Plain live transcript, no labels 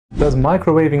Does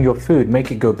microwaving your food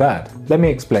make it go bad? Let me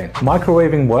explain.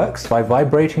 Microwaving works by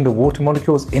vibrating the water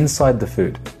molecules inside the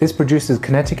food. This produces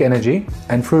kinetic energy,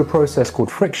 and through a process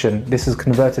called friction, this is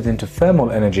converted into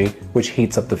thermal energy, which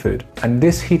heats up the food. And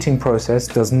this heating process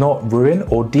does not ruin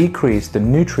or decrease the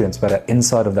nutrients that are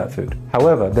inside of that food.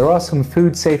 However, there are some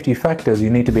food safety factors you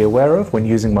need to be aware of when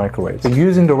using microwaves. So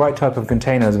using the right type of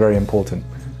container is very important.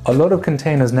 A lot of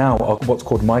containers now are what's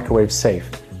called microwave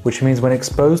safe, which means when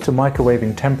exposed to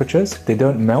microwaving temperatures, they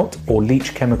don't melt or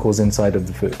leach chemicals inside of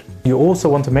the food. You also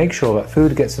want to make sure that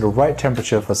food gets to the right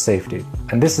temperature for safety,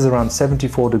 and this is around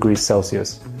 74 degrees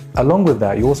Celsius. Along with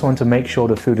that, you also want to make sure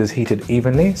the food is heated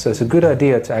evenly, so it's a good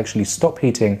idea to actually stop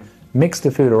heating, mix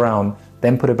the food around,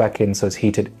 then put it back in so it's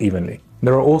heated evenly.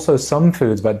 There are also some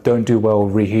foods that don't do well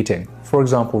with reheating. For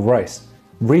example, rice.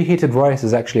 Reheated rice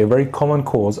is actually a very common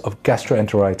cause of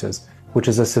gastroenteritis, which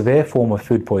is a severe form of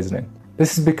food poisoning.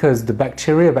 This is because the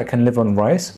bacteria that can live on rice